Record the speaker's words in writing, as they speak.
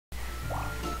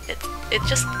It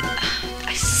just...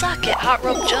 I suck at hot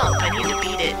rope jump. I need to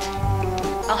beat it.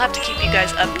 I'll have to keep you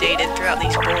guys updated throughout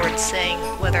these boards saying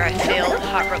whether I failed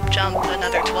hot rope jump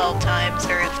another 12 times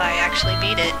or if I actually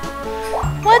beat it.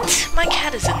 What? My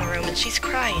cat is in the room and she's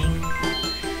crying.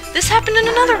 This happened in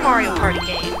another Mario Party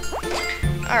game.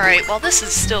 Alright, while this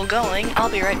is still going, I'll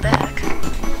be right back.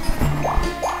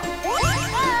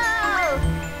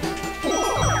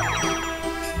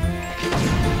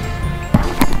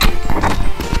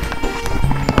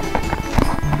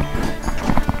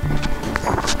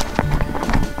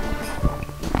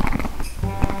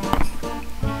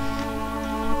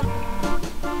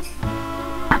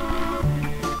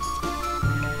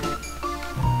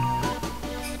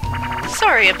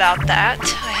 Sorry about that.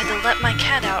 I had to let my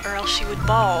cat out or else she would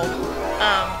bawl.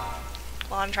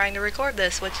 While I'm trying to record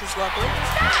this, which is lovely.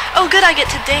 Oh good, I get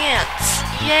to dance!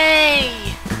 Yay!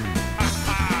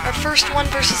 Our first 1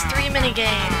 versus 3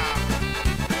 minigame.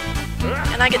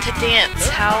 And I get to dance.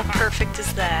 How perfect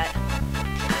is that?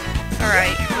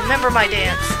 Alright, remember my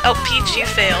dance. Oh, Peach, you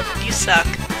failed. You suck.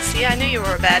 See, I knew you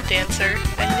were a bad dancer.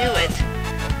 I knew it.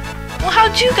 Well,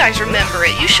 how'd you guys remember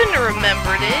it? You shouldn't have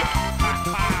remembered it.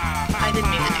 I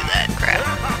didn't mean to do that, crap.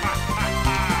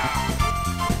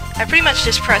 I pretty much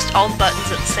just pressed all the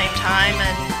buttons at the same time,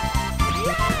 and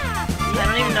I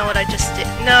don't even know what I just did.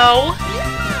 No!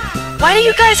 Why do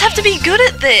you guys have to be good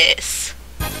at this?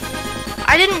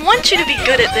 I didn't want you to be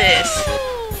good at this!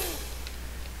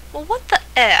 Well, what the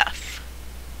F?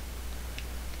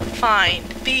 Fine,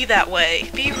 be that way.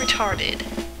 Be retarded.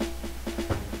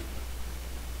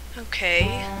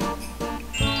 Okay.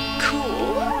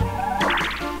 Cool.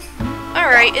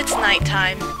 Alright, it's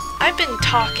nighttime. I've been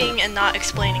talking and not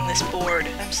explaining this board.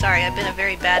 I'm sorry, I've been a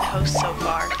very bad host so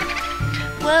far.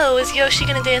 Whoa, is Yoshi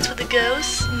gonna dance with the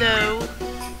ghosts? No.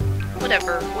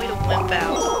 Whatever, way to wimp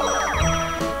out.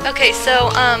 Okay, so,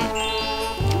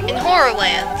 in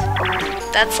Horrorland,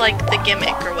 that's like the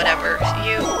gimmick or whatever.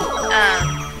 You,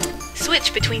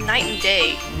 switch between night and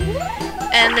day.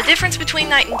 And the difference between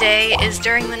night and day is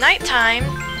during the nighttime,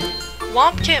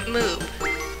 Womp can't move.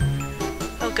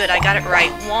 Oh good, I got it right.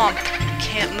 Womp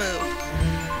can't move.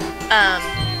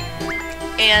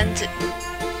 And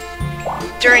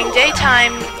during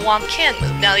daytime, Womp can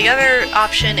move. Now the other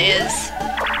option is,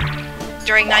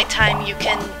 during nighttime you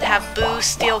can have Boo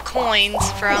steal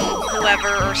coins from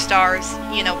whoever or stars.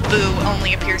 You know, Boo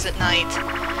only appears at night.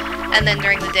 And then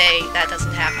during the day, that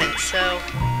doesn't happen. So,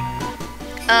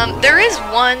 there is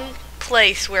one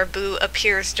place where Boo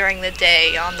appears during the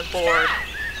day on the board.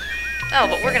 Oh,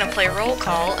 but we're gonna play roll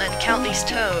call and count these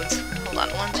toads. Hold on,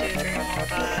 1, 2, 3, 4,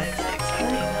 5, 6,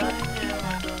 7, 8,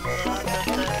 9,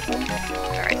 10.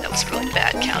 Alright, that was a really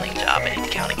bad counting job. I need to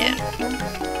count again.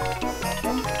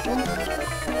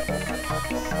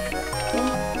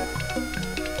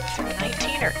 Is there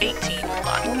 19 or 18? Hold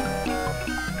on.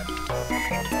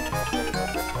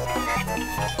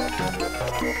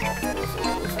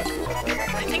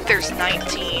 I think there's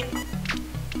 19.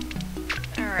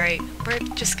 Alright, we're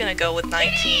just gonna go with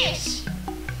 19.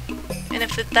 And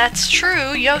if that's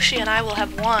true, Yoshi and I will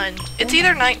have won. It's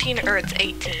either 19 or it's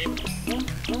 18.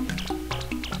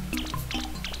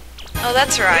 Oh,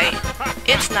 that's right.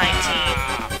 It's 19.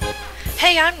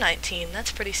 Hey, I'm 19.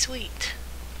 That's pretty sweet.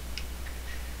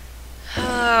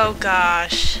 Oh,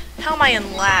 gosh. How am I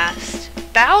in last?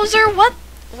 Bowser, what?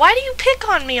 Why do you pick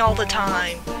on me all the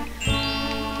time?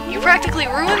 You practically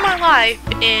ruined my life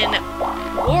in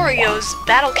Wario's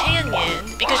Battle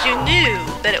Canyon because you knew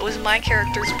that it was my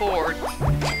character's board.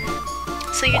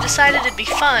 So you decided it'd be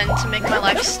fun to make my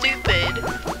life stupid,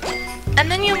 and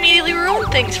then you immediately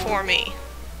ruined things for me.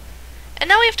 And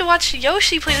now we have to watch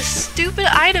Yoshi play this stupid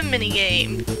item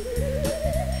minigame.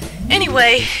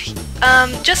 Anyway,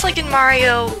 just like in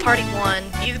Mario Party 1,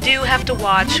 you do have to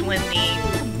watch when the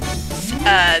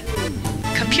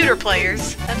computer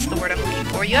players, that's the word I'm looking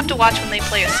for, you have to watch when they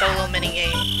play a solo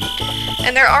minigame.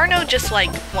 And there are no just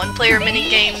like one-player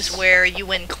minigames where you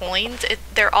win coins.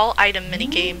 They're all item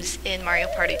minigames in Mario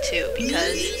Party 2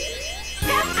 because,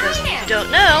 for those of you who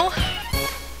don't know,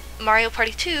 Mario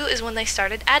Party 2 is when they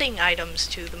started adding items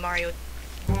to the Mario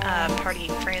Party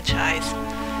franchise,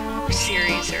 or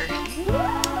series, or...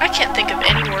 I can't think of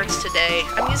any words today.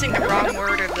 I'm using the wrong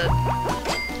word or the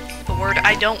word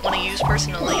I don't want to use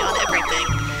personally on everything.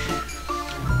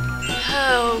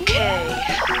 Okay.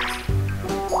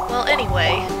 Well,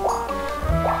 anyway.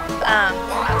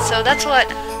 So that's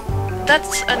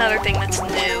another thing that's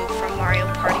new from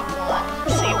Mario Party 1.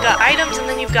 So you've got items and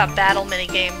then you've got battle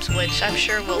minigames, which I'm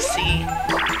sure we'll see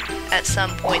at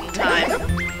some point in time.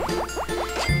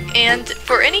 And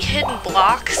for any hidden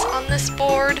blocks on this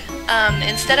board,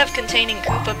 instead of containing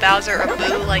Koopa, Bowser, or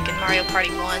Boo like in Mario Party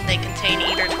 1, they contain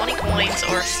either 20 coins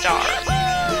or a star.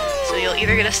 So you'll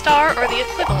either get a star or the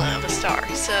equivalent of a star.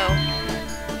 So,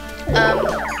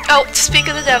 oh, speak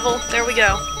of the devil, there we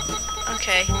go.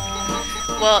 Okay.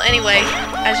 Well, anyway,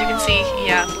 as you can see,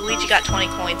 yeah, Luigi got 20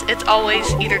 coins. It's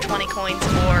always either 20 coins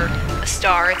or a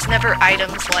star. It's never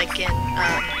items like in,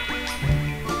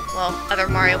 well, other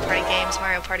Mario Party games,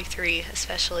 Mario Party 3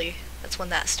 especially. That's when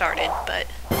that started, but...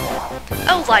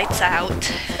 Oh, lights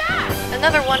out.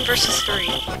 Another 1 versus 3.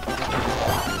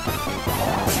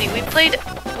 Let's see,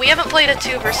 we haven't played a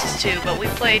 2 versus 2, but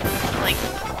we've played, like...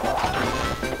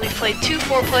 We've played 2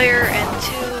 4-player and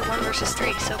 2 1 versus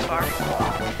 3 so far.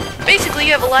 Basically,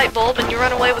 you have a light bulb and you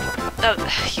run away with...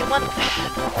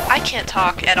 I can't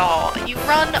talk at all. You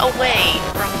run away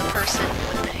from the person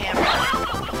with the hammer.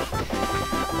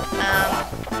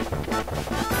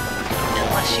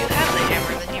 Unless you have the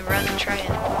hammer, then you run and try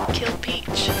and kill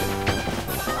Peach.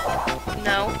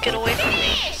 No, get away from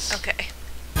me. Okay.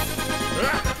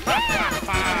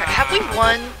 Alright, have we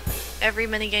won every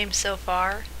minigame so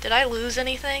far? Did I lose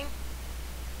anything?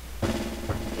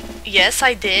 Yes,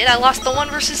 I did. I lost the 1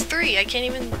 versus 3. I can't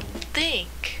even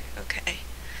think. Okay.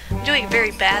 I'm doing a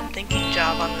very bad thinking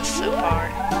job on this so far.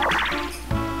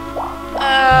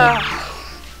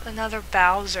 Another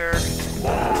Bowser.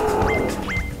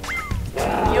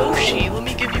 Yoshi, let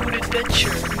me give you an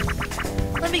adventure.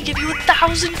 Let me give you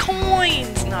 1,000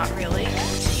 coins! Not really.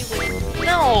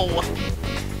 No!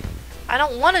 I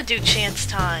don't want to do chance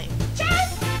time.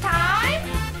 Chance time?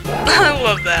 I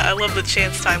love that. I love the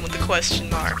chance time with the question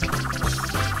mark.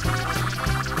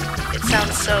 It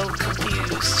sounds so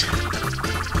confused.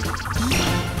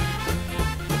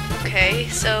 Okay,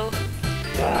 so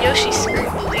Yoshi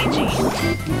screwed Luigi.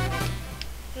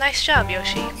 Nice job,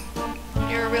 Yoshi.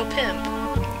 You're a real pimp.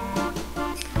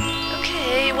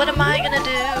 Okay, what am I gonna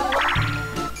do?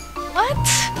 What?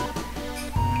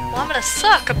 Well, I'm gonna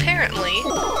suck, apparently.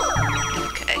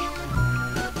 Okay.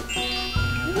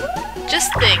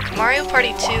 Just think, Mario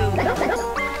Party 2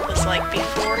 was like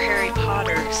before Harry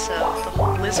Potter, so the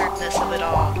whole wizardness of it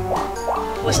all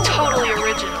was totally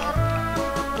original.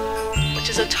 Which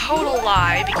is a total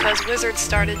lie, because wizards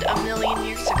started 1,000,000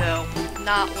 years ago,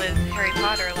 not with Harry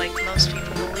Potter like most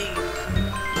people believe.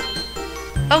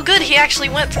 Oh good, he actually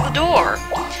went through the door!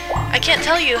 I can't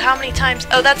tell you how many times...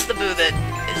 Oh, that's the Boo that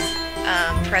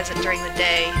is present during the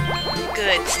day.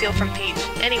 Good, steal from Peach.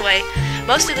 Anyway,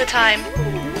 most of the time,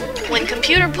 when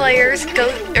computer players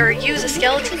go or use a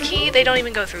skeleton key, they don't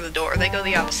even go through the door. They go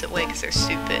the opposite way because they're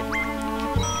stupid.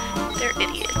 They're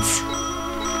idiots.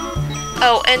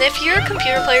 Oh, and if your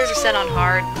computer players are set on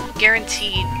hard,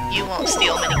 guaranteed you won't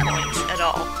steal many coins at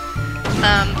all.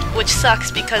 Which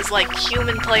sucks because, like,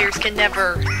 human players can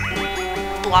never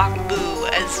block Boo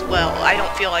as well. I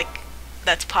don't feel like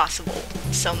that's possible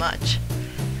so much.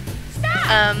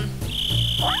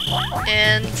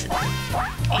 And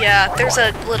yeah, there's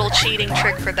a little cheating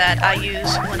trick for that I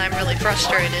use when I'm really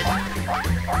frustrated.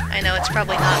 I know it's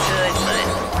probably not good,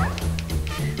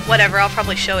 but whatever, I'll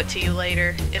probably show it to you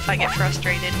later if I get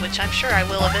frustrated, which I'm sure I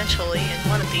will eventually in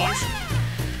one of these.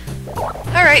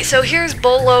 Alright, so here's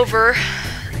Bowl Over,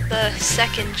 the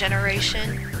 2nd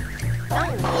generation.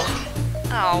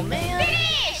 Oh man.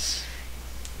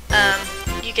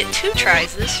 You get 2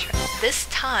 tries this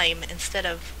time instead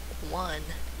of 1.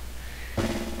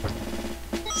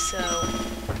 So...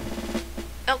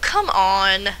 Oh, come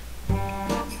on!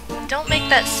 Don't make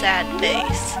that sad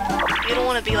face. You don't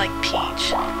want to be like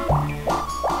Peach. A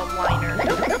whiner.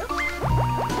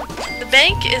 The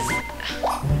bank is...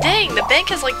 Dang, the bank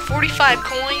has like 45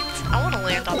 coins. I want to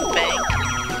land on the bank.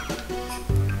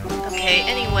 Okay,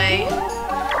 anyway.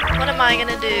 What am I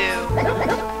gonna do?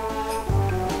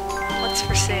 What's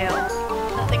for sale?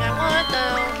 Nothing I want?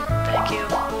 No. Thank you.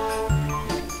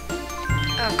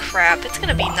 Oh crap, it's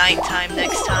gonna be nighttime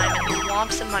next time and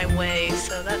Womp's in my way,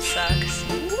 so that sucks.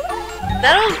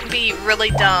 That'll be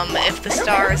really dumb if the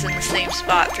star is in the same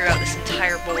spot throughout this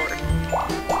entire board.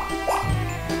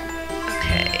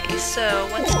 Okay, so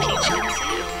what's Peach gonna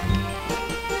do?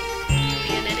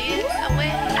 Be an idiot? Oh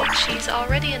wait, she's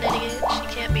already an idiot. She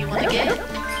can't be one again.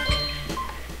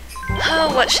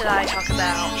 Oh, what should I talk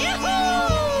about?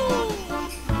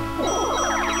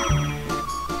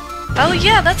 Oh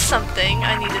yeah, that's something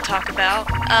I need to talk about.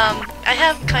 I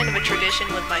have kind of a tradition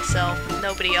with myself.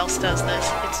 Nobody else does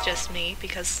this. It's just me,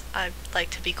 because I like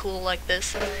to be cool like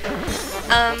this.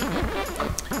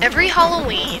 Every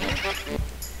Halloween,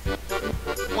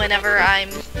 whenever I'm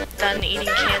done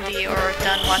eating candy or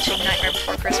done watching Nightmare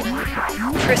Before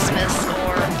Christmas,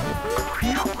 or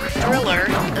Thriller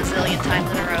a zillion times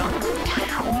in a row.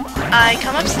 I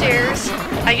come upstairs.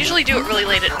 I usually do it really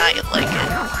late at night, like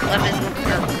at 11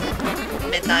 or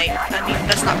midnight. I mean,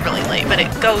 that's not really late, but it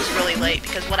goes really late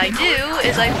because what I do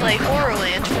is I play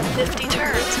Horrorland for 50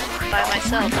 turns by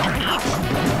myself and eat.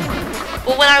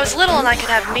 Well, when I was little and I could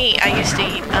have meat, I used to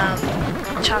eat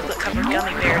chocolate-covered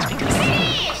gummy bears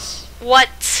because...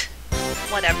 What?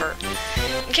 Whatever.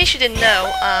 In case you didn't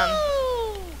know,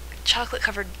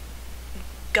 chocolate-covered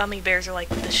gummy bears are like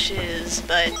the shiz,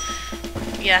 but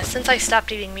yeah, since I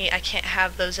stopped eating meat, I can't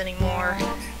have those anymore.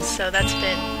 So that's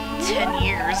been 10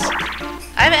 years.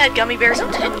 I haven't had gummy bears in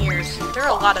 10 years. There are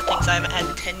a lot of things I haven't had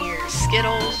in 10 years.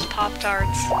 Skittles,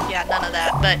 Pop-Tarts, yeah, none of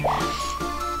that. But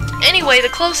anyway, the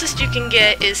closest you can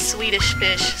get is Swedish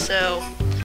Fish, so